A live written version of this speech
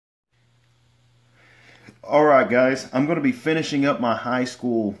Alright guys, I'm going to be finishing up my high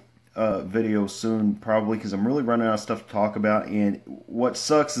school video soon, probably, because I'm really running out of stuff to talk about. And what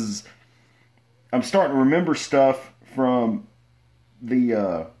sucks is I'm starting to remember stuff from the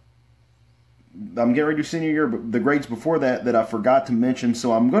I'm getting ready to do senior year, but the grades before that I forgot to mention.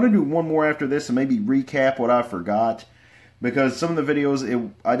 So I'm going to do one more after this and maybe recap what I forgot, because some of the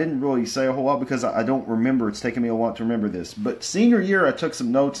videos I didn't really say a whole lot because I don't remember. It's taken me a lot to remember this. But senior year I took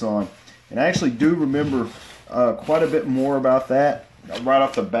some notes on, and I actually do remember quite a bit more about that right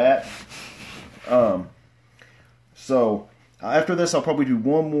off the bat. So after this, I'll probably do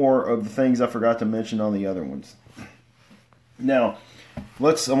one more of the things I forgot to mention on the other ones. Now, I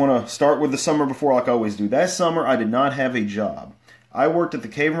want to start with the summer before, like I always do. That summer, I did not have a job. I worked at the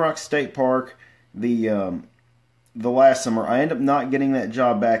Cave and Rock State Park the last summer. I ended up not getting that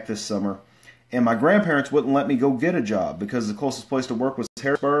job back this summer. And my grandparents wouldn't let me go get a job because the closest place to work was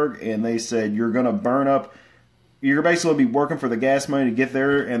Harrisburg, and they said, you're going to burn up, you're basically going to be working for the gas money to get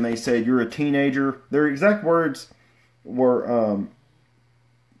there, and they said, you're a teenager. Their exact words were,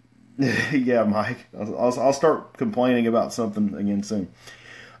 yeah, Mike, I'll start complaining about something again soon.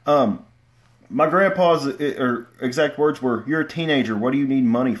 My grandpa's exact words were, you're a teenager, what do you need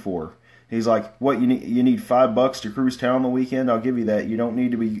money for? He's like, what, you need $5 to cruise town on the weekend? I'll give you that. You don't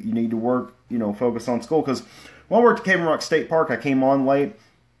need to you need to work, focus on school. Because when I worked at Cave and Rock State Park, I came on late,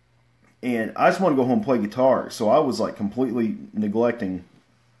 and I just wanted to go home and play guitar. So I was like completely neglecting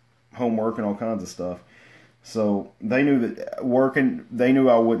homework and all kinds of stuff. So they knew that they knew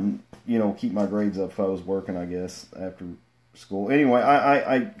I wouldn't, keep my grades up if I was working, I guess, after school. Anyway,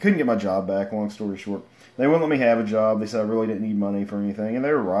 I couldn't get my job back, long story short. They wouldn't let me have a job. They said I really didn't need money for anything, and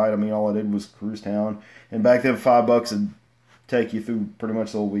they were right. I mean, all I did was cruise town, and back then $5 would take you through pretty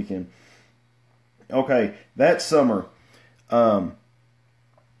much the whole weekend. Okay, that summer, I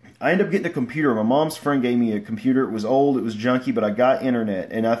ended up getting a computer. My mom's friend gave me a computer. It was old, it was junky, but I got internet,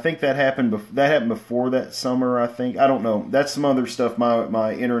 and I think that happened before that summer. I don't know. That's some other stuff.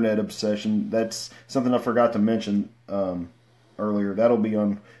 My internet obsession. That's something I forgot to mention earlier. That'll be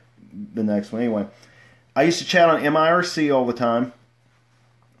on the next one. Anyway, I used to chat on MIRC all the time,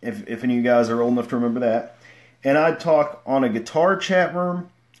 if any of you guys are old enough to remember that. And I'd talk on a guitar chat room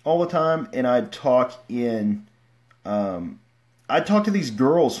all the time, and I'd talk to these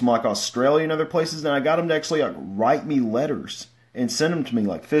girls from like Australia and other places, and I got them to actually like write me letters and send them to me,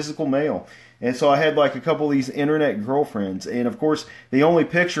 like physical mail. And so I had like a couple of these internet girlfriends, and of course the only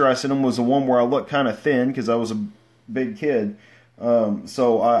picture I sent them was the one where I looked kind of thin because I was a big kid.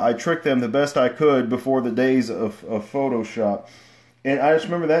 So I tricked them the best I could before the days of Photoshop. And I just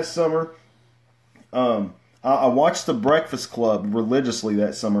remember that summer, I watched The Breakfast Club religiously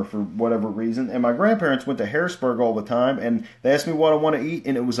that summer for whatever reason. And my grandparents went to Harrisburg all the time, and they asked me what I want to eat,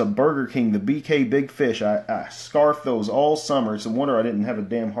 and it was a Burger King, the BK Big Fish. I scarfed those all summer. It's a wonder I didn't have a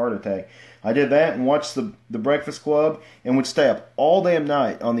damn heart attack. I did that and watched the Breakfast Club and would stay up all damn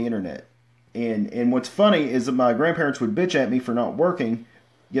night on the internet. And what's funny is that my grandparents would bitch at me for not working,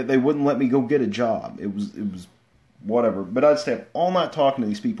 yet they wouldn't let me go get a job. It was whatever. But I'd stay up all night talking to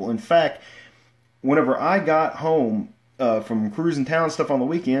these people. In fact, whenever I got home from cruising town and stuff on the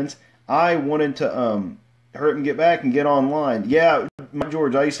weekends, I wanted to hurry up and get back and get online. Yeah,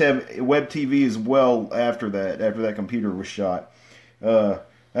 George, I used to have web TV as well after that computer was shot.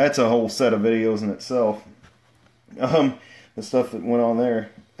 That's a whole set of videos in itself. The stuff that went on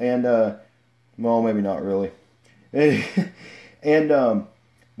there. And well, maybe not really. And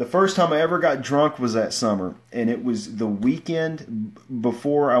the first time I ever got drunk was that summer, and it was the weekend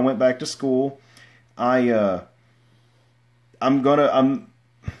before I went back to school. I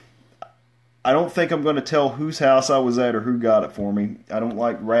don't think I'm gonna tell whose house I was at or who got it for me. I don't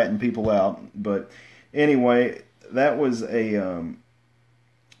like ratting people out, but anyway, that was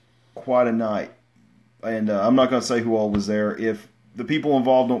quite a night, and I'm not gonna say who all was there. If the people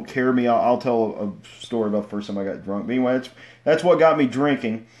involved don't care me, I'll tell a story about the first time I got drunk. But anyway, that's what got me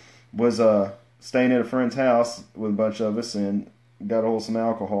drinking, was staying at a friend's house with a bunch of us and got a hold of some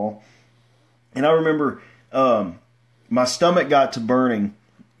alcohol. And I remember my stomach got to burning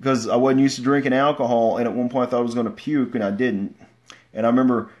because I wasn't used to drinking alcohol, and at one point I thought I was going to puke, and I didn't. And I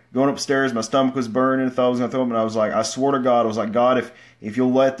remember going upstairs, my stomach was burning, and thought I was going to throw up, and I was like, I swear to God, I was like, God, if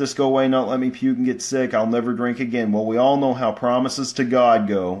you'll let this go away, not let me puke and get sick, I'll never drink again. Well, we all know how promises to God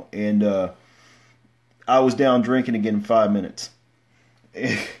go, and I was down drinking again in 5 minutes.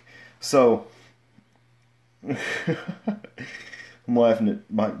 So, I'm laughing at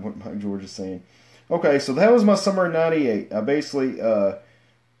what Mike George is saying. Okay, so that was my summer of '98. I basically,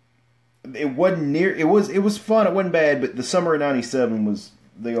 it wasn't near. It was fun. It wasn't bad, but the summer of '97 was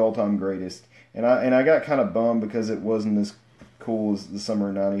the all-time greatest. And I got kind of bummed because it wasn't as cool as the summer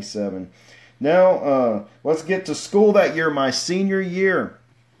of '97. Now, let's get to school that year, my senior year.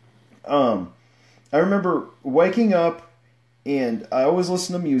 I remember waking up, and I always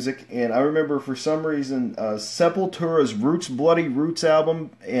listen to music, and I remember for some reason Sepultura's Roots Bloody Roots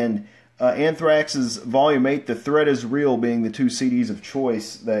album and Anthrax's Volume 8, The Threat Is Real, being the two CDs of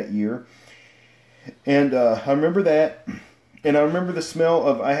choice that year. And I remember that. And I remember the smell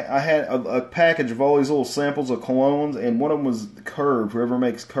of, I had a package of all these little samples of colognes, and one of them was Curve, whoever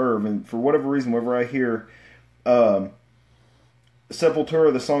makes Curve. And for whatever reason, whenever I hear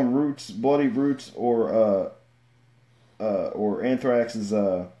Sepultura, the song Roots, Bloody Roots, or Anthrax's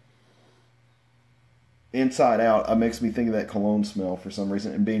Inside Out, it makes me think of that cologne smell for some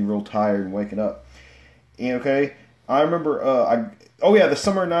reason, and being real tired and waking up. And okay, I remember, the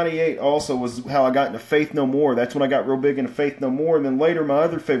summer of '98 also was how I got into Faith No More. That's when I got real big into Faith No More. And then later, my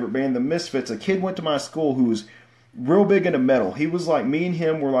other favorite band, The Misfits. A kid went to my school who was real big into metal. He was like, me and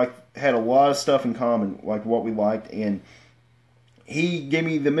him were like, had a lot of stuff in common, like what we liked. And he gave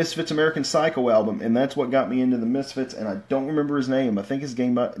me the Misfits American Psycho album, and that's what got me into the Misfits. And I don't remember his name. I think his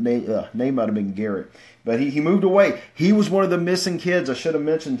name might have been Garrett. But he moved away. He was one of the missing kids. I should have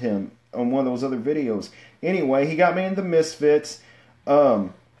mentioned him on one of those other videos. Anyway, he got me into the Misfits. I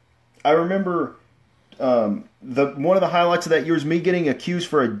remember one of the highlights of that year is me getting accused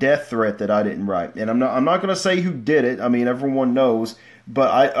for a death threat that I didn't write. And I'm not going to say who did it. I mean, everyone knows.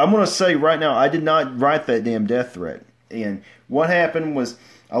 But I'm going to say right now, I did not write that damn death threat. And what happened was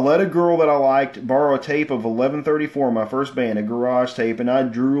I let a girl that I liked borrow a tape of 1134, my first band, a garage tape, and I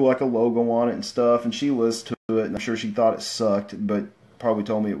drew like a logo on it and stuff, and she listened to it, and I'm sure she thought it sucked, but probably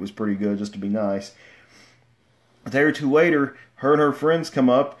told me it was pretty good just to be nice. A day or two later, her and her friends come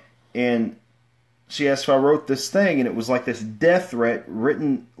up, and she asked if I wrote this thing, and it was like this death threat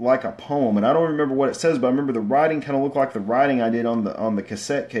written like a poem. And I don't remember what it says, but I remember the writing kind of looked like the writing I did on the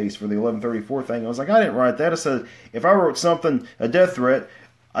cassette case for the 1134 thing. I was like, I didn't write that. I said, if I wrote something, a death threat,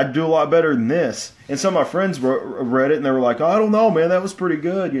 I'd do a lot better than this. And some of my friends read it, and they were like, I don't know, man, that was pretty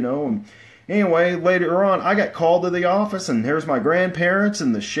good, you know. And anyway, later on, I got called to the office, and here's my grandparents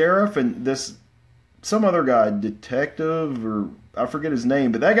and the sheriff and some other guy, detective, or I forget his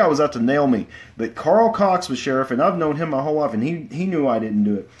name, but that guy was out to nail me. But Carl Cox was sheriff, and I've known him my whole life, and he knew I didn't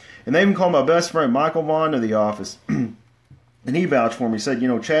do it. And they even called my best friend, Michael Vaughn, to the office. And he vouched for me. He said,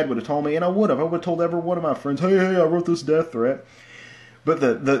 Chad would have told me, and I would have. I would have told every one of my friends, hey, I wrote this death threat. But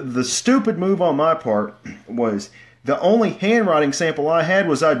the stupid move on my part was the only handwriting sample I had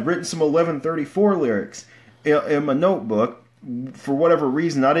was I'd written some 1134 lyrics in my notebook. For whatever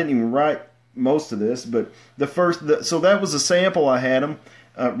reason, I didn't even write most of this, but so that was a sample I had him,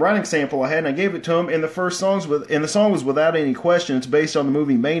 writing sample I had, and I gave it to him. And the song was Without Any Question. It's based on the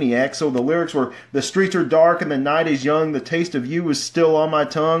movie Maniac. So the lyrics were, the streets are dark and the night is young, the taste of you is still on my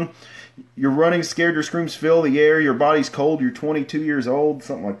tongue. You're running scared, your screams fill the air, your body's cold, you're 22 years old,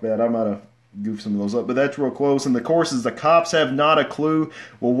 something like that. I might have goofed some of those up, but that's real close. And the chorus is, the cops have not a clue.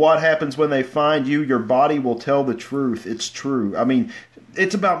 Well, what happens when they find you? Your body will tell the truth. It's true. I mean,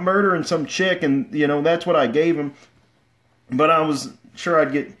 it's about murdering some chick, and, that's what I gave him. But I was sure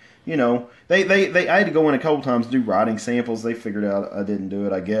I'd get, I had to go in a couple times to do writing samples. They figured out I didn't do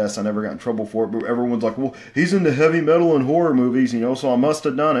it, I guess. I never got in trouble for it, but everyone's like, well, he's into heavy metal and horror movies, so I must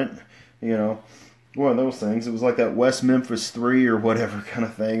have done it, One of those things. It was like that West Memphis 3 or whatever kind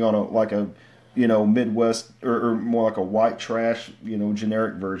of thing on a Midwest, or more like a white trash,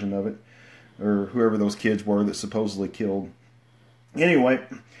 generic version of it. Or whoever those kids were that supposedly killed. Anyway,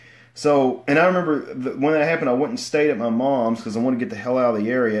 so, and I remember when that happened, I went and stayed at my mom's because I wanted to get the hell out of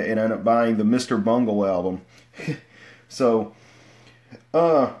the area, and I ended up buying the Mr. Bungle album. So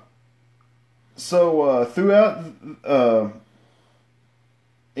throughout,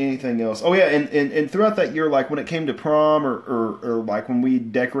 anything else? Oh yeah, and throughout that year, like when it came to prom or like when we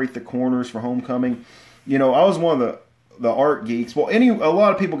decorate the corners for homecoming, I was one of the art geeks. Well, a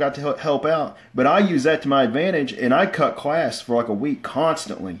lot of people got to help out, but I used that to my advantage, and I cut class for like a week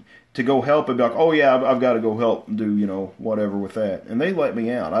constantly to go help and be like, oh yeah, I've got to go help and do, whatever with that. And they let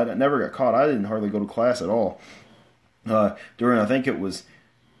me out. I never got caught. I didn't hardly go to class at all. During, I think it was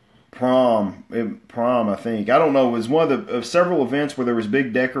prom, I think. I don't know. It was one of several events where there was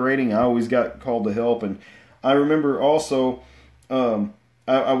big decorating. I always got called to help. And I remember also,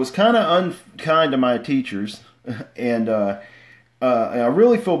 I was kind of unkind to my teachers. And I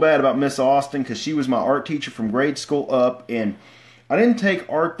really feel bad about Miss Austin because she was my art teacher from grade school up, and I didn't take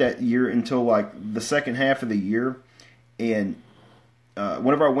art that year until like the second half of the year, and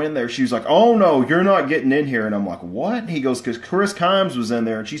whenever I went in there, she was like, "Oh no, you're not getting in here." And I'm like, "What?" He goes, "Because Chris Kimes was in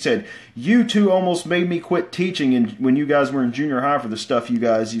there, and she said you two almost made me quit teaching, and when you guys were in junior high for the stuff you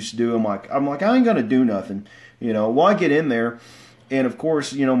guys used to do." I'm like, I ain't gonna do nothing, Well, I get in there, and of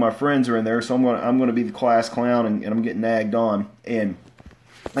course, my friends are in there, so I'm gonna be the class clown, and I'm getting nagged on, and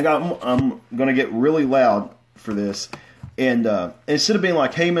I'm gonna get really loud for this. And instead of being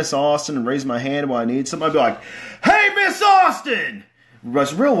like, "Hey, Miss Austin," and raise my hand when I need something, I'd be like, "Hey, Miss Austin!"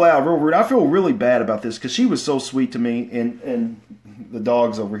 It's real loud, real rude. I feel really bad about this because she was so sweet to me, and the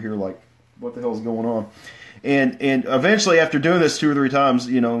dog's over here like, what the hell's going on? And eventually, after doing this 2 or 3 times,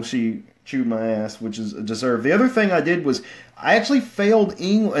 she chewed my ass, which is deserved. The other thing I did was I actually failed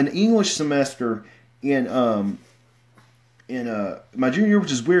an English semester in my junior year,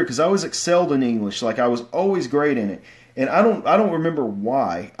 which is weird because I always excelled in English. Like I was always great in it. And I don't remember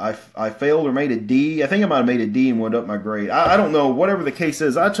why I failed or made a D. I think I might have made a D and went up my grade. I don't know. Whatever the case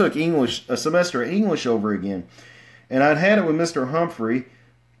is, I took a semester of English over again, and I'd had it with Mr. Humphrey,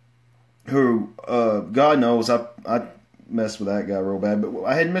 who God knows I messed with that guy real bad. But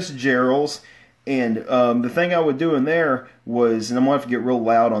I had Mr. Gerald's, and the thing I would do in there was, and I'm gonna have to get real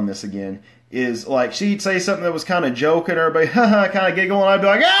loud on this again, is like she'd say something that was kind of joking, everybody kind of giggle, and I'd be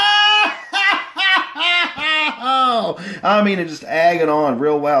like, ah! I mean, it just agging on,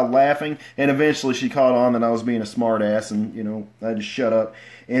 real loud laughing, and eventually she caught on that I was being a smart ass, and, I just shut up.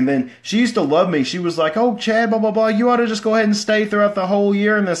 And then she used to love me. She was like, "Oh, Chad, blah, blah, blah, you ought to just go ahead and stay throughout the whole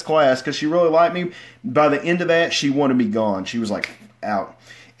year in this class," because she really liked me. By the end of that, she wanted me gone. She was like, out.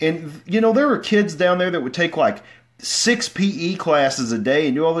 And, there were kids down there that would take like 6 PE classes a day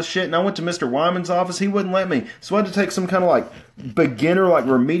and do all this shit. And I went to Mr. Wyman's office. He wouldn't let me. So I had to take some kind of like beginner, like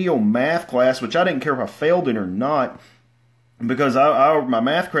remedial math class, which I didn't care if I failed it or not, because my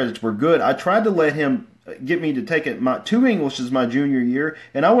math credits were good. I tried to let him get me to take it 2 Englishes my junior year,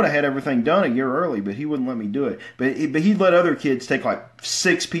 and I would have had everything done a year early, but he wouldn't let me do it. But he'd let other kids take like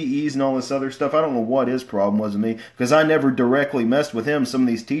 6 PEs and all this other stuff. I don't know what his problem was with me, because I never directly messed with him. Some of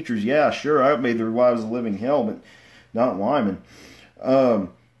these teachers, yeah, sure, I made their lives a living hell, but not Lyman.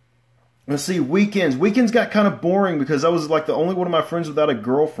 Let's see, weekends. Weekends got kind of boring because I was like the only one of my friends without a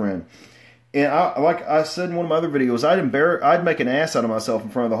girlfriend. And like I said in one of my other videos, I'd make an ass out of myself in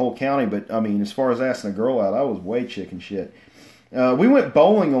front of the whole county. But I mean, as far as asking a girl out, I was way chicken shit. We went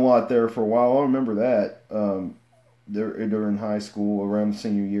bowling a lot there for a while. I remember that during high school around the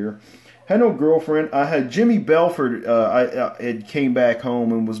senior year. Had no girlfriend. I had Jimmy Belford. I had came back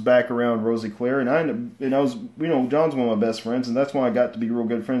home and was back around Rosie Claire, and I was John's one of my best friends, and that's why I got to be real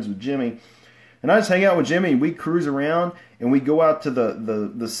good friends with Jimmy. And I just hang out with Jimmy, and we'd cruise around, and we'd go out to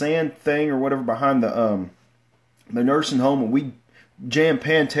the sand thing or whatever behind the nursing home, and we'd jam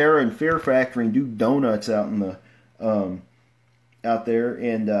Pantera and Fear Factory and do donuts out in the out there.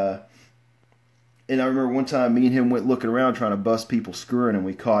 And I remember one time me and him went looking around trying to bust people screwing, and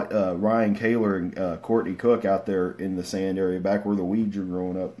we caught Ryan Kaler and Courtney Cook out there in the sand area back where the weeds are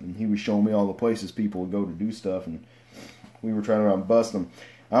growing up, and he was showing me all the places people would go to do stuff, and we were trying to bust them.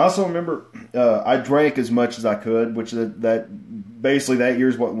 I also remember I drank as much as I could, which that basically that year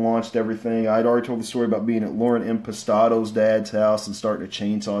is what launched everything. I'd already told the story about being at Lauren Impastado's dad's house and starting to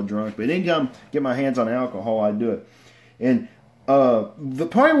chainsaw drunk. But anytime I get my hands on alcohol, I'd do it. And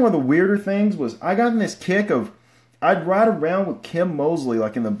probably one of the weirder things was I got in this kick of I'd ride around with Kim Mosley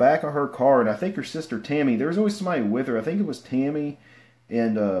like in the back of her car, and I think her sister Tammy. There was always somebody with her. I think it was Tammy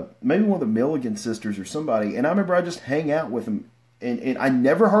and maybe one of the Milligan sisters or somebody. And I remember I'd just hang out with them. And I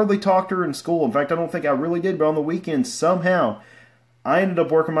never hardly talked to her in school. In fact, I don't think I really did. But on the weekends, somehow, I ended up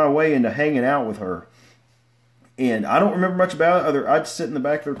working my way into hanging out with her. And I don't remember much about it. I'd sit in the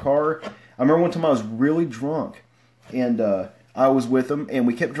back of their car. I remember one time I was really drunk. And I was with them. And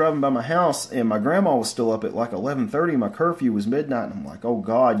we kept driving by my house. And my grandma was still up at like 11:30. My curfew was midnight. And I'm like, oh,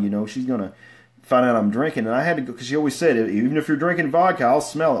 God, she's going to find out I'm drinking. And I had to go, because she always said, even if you're drinking vodka, I'll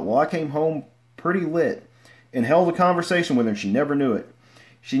smell it. Well, I came home pretty lit and held a conversation with her, and she never knew it.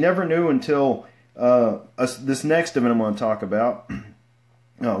 She never knew until this next event I'm going to talk about.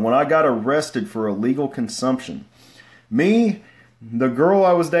 When I got arrested for illegal consumption. Me, the girl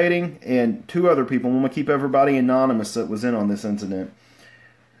I was dating, and 2 other people, I'm going to keep everybody anonymous that was in on this incident,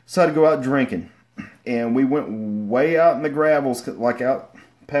 decided to go out drinking. And we went way out in the gravels, like out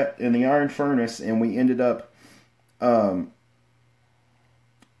in the iron furnace, and we ended up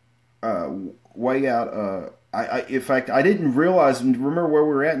way out... in fact, I didn't remember where we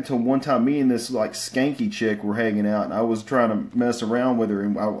were at until one time me and this like skanky chick were hanging out, and I was trying to mess around with her,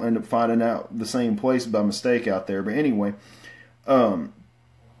 and I ended up finding out the same place by mistake out there. But anyway, and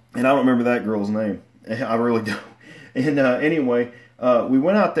I don't remember that girl's name. I really don't. And anyway, We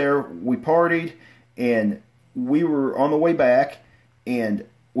went out there, we partied, and we were on the way back, and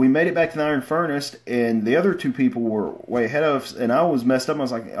we made it back to the Iron Furnace, and the other two people were way ahead of us, and I was messed up. I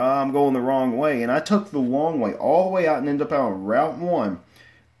was like, I'm going the wrong way, and I took the long way all the way out and ended up out on Route 1,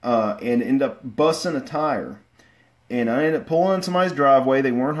 and ended up busting a tire. And I ended up pulling in somebody's driveway.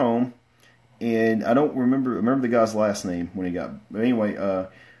 They weren't home, and I don't remember the guy's last name when he got. But anyway,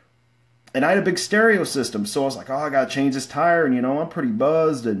 and I had a big stereo system, so I was like, I gotta change this tire, and I'm pretty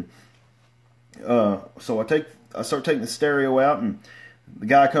buzzed, and so I start taking the stereo out, and the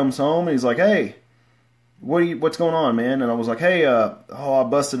guy comes home and he's like, hey, what's going on, man? And I was like, hey, I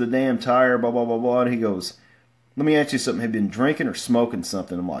busted a damn tire, blah, blah, blah, blah. And he goes, let me ask you something. Have you been drinking or smoking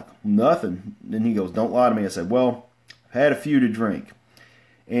something? I'm like, nothing. And he goes, don't lie to me. I said, well, I had a few to drink.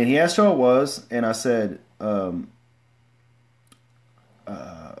 And he asked who it was, and I said, I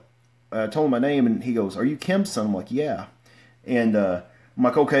told him my name, and he goes, are you Kim's son? I'm like, yeah. And I'm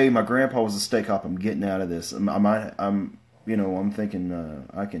like, okay, my grandpa was a steak hop. I'm getting out of this. I'm thinking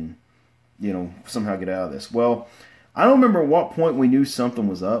I can, somehow get out of this. Well, I don't remember at what point we knew something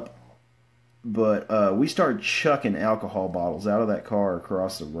was up, but we started chucking alcohol bottles out of that car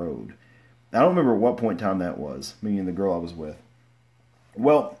across the road. I don't remember at what point in time that was, me and the girl I was with.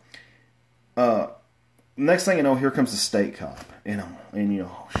 Well, next thing I know, here comes the state cop,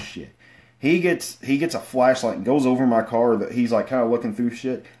 oh shit. He gets a flashlight and goes over my car that he's like kind of looking through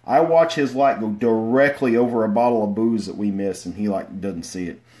shit. I watch his light go directly over a bottle of booze that we missed, and he like doesn't see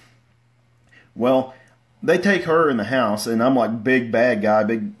it. Well, they take her in the house, and I'm like big bad guy,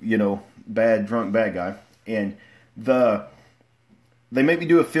 bad drunk bad guy, and they make me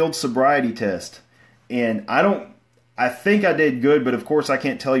do a field sobriety test, and I think I did good, but of course I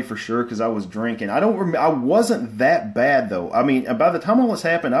can't tell you for sure because I was drinking. I wasn't that bad though. I mean, by the time all this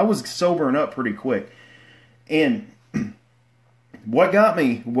happened, I was sobering up pretty quick. And what got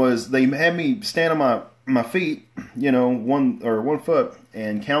me was they had me stand on my feet, one foot,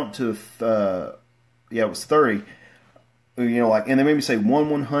 and count to it was 30. And they made me say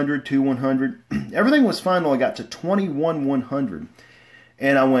 100, 2 100. Everything was fine until I got to 21 100,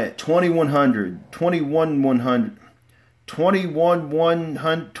 and I went 2100, 21 100.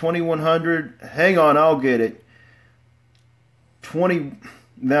 2100, hang on, I'll get it.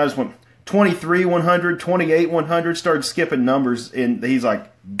 23 100, 28 100, started skipping numbers, and he's like,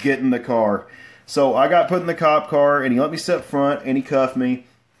 get in the car. So I got put in the cop car, and he let me sit up front, and he cuffed me,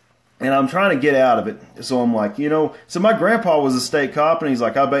 and I'm trying to get out of it. So I'm like, so my grandpa was a state cop, and he's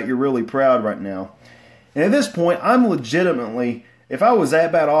like, I bet you're really proud right now. And at this point, I'm legitimately, if I was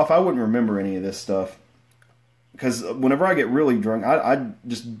that bad off, I wouldn't remember any of this stuff. Because whenever I get really drunk, I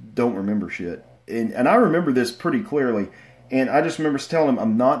just don't remember shit. And I remember this pretty clearly. And I just remember telling him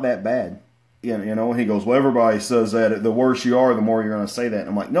I'm not that bad. And he goes, well, everybody says that. The worse you are, the more you're going to say that. And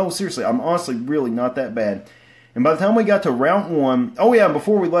I'm like, no, seriously, I'm honestly really not that bad. And by the time we got to Route 1,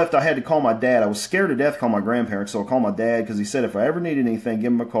 before we left, I had to call my dad. I was scared to death to call my grandparents, so I called my dad because he said if I ever needed anything,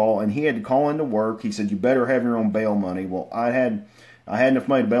 give him a call. And he had to call into work. He said, you better have your own bail money. Well, I had enough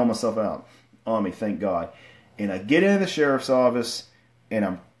money to bail myself out on me, thank God. And I get into the sheriff's office,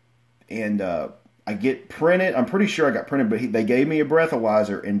 and I get printed. I'm pretty sure I got printed, but they gave me a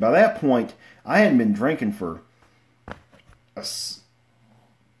breathalyzer. And by that point, I hadn't been drinking for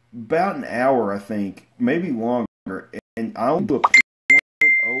about an hour, I think, maybe longer. And I only do a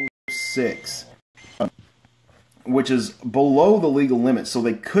 0.06, which is below the legal limit. So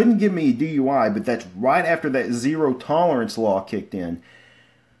they couldn't give me a DUI, but that's right after that zero tolerance law kicked in.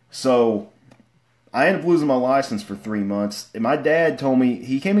 So I ended up losing my license for 3 months. And my dad told me,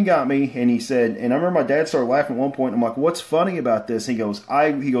 he came and got me, and he said, and I remember my dad started laughing at one point. I'm like, what's funny about this? He goes,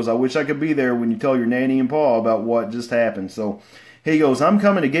 I wish I could be there when you tell your nanny and pa about what just happened. So he goes, I'm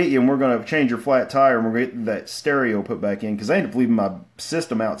coming to get you, and we're going to change your flat tire, and we're going to get that stereo put back in, because I ended up leaving my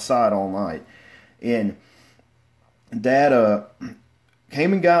system outside all night. And Dad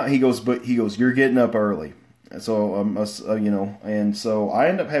came and got, he goes, you're getting up early. So, and so I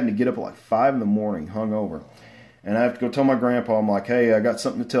ended up having to get up at like 5 in the morning, hungover. And I have to go tell my grandpa, I'm like, hey, I got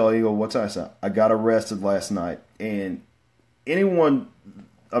something to tell you. He goes, what's that? I said, I got arrested last night. And anyone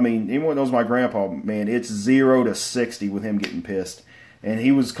knows my grandpa, man, it's 0 to 60 with him getting pissed. And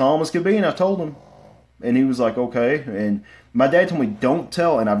he was calm as could be, and I told him. And he was like, okay. And my dad told me, don't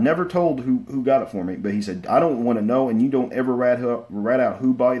tell, and I've never told who got it for me, but he said, I don't want to know, and you don't ever rat out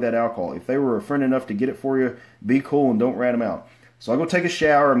who bought you that alcohol. If they were a friend enough to get it for you, be cool and don't rat them out. So I go take a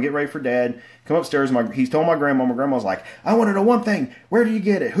shower, I'm getting ready for Dad, come upstairs, he's told my grandma's like, I want to know one thing, where do you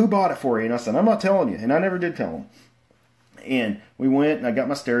get it? Who bought it for you? And I said, I'm not telling you, and I never did tell him. And we went, and I got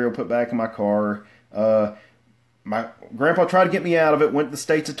my stereo put back in my car. my grandpa tried to get me out of it, went to the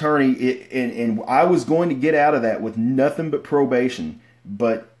state's attorney, and I was going to get out of that with nothing but probation,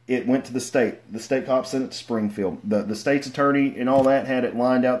 but it went to the state. The state cop sent it to Springfield. The state's attorney and all that had it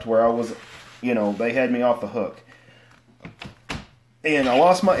lined out to where I was, they had me off the hook. And I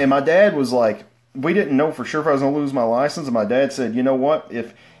lost and my dad was like, we didn't know for sure if I was going to lose my license, and my dad said, you know what,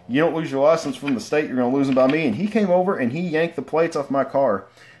 if you don't lose your license from the state, you're going to lose them by me. And he came over and he yanked the plates off my car,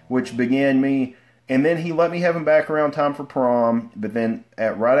 which began me. And then he let me have him back around time for prom. But then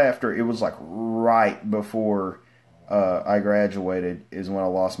right after, it was like right before I graduated is when I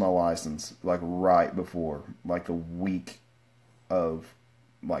lost my license. Like right before, like the week of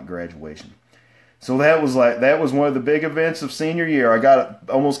like graduation. So that was one of the big events of senior year. I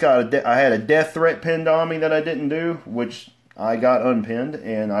had a death threat pinned on me that I didn't do, which I got unpinned,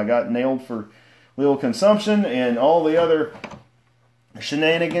 and I got nailed for legal consumption and all the other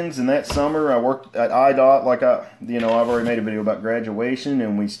shenanigans. And that summer I worked at IDOT, I've already made a video about graduation,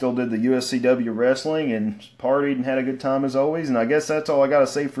 and we still did the USCW wrestling and partied and had a good time as always. And I guess that's all I got to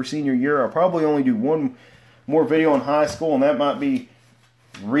say for senior year. I'll probably only do one more video on high school, and that might be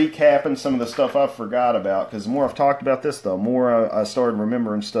recapping some of the stuff I forgot about, because the more I've talked about this, the more I started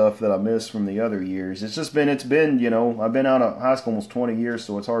remembering stuff that I missed from the other years. It's been, I've been out of high school almost 20 years,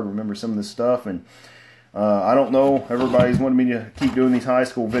 so it's hard to remember some of this stuff, and I don't know, everybody's wanted me to keep doing these high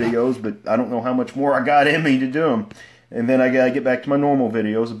school videos, but I don't know how much more I got in me to do them. And then I gotta get back to my normal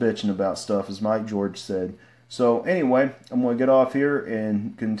videos of bitching about stuff, as Mike George said. So anyway, I'm going to get off here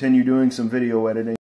and continue doing some video editing.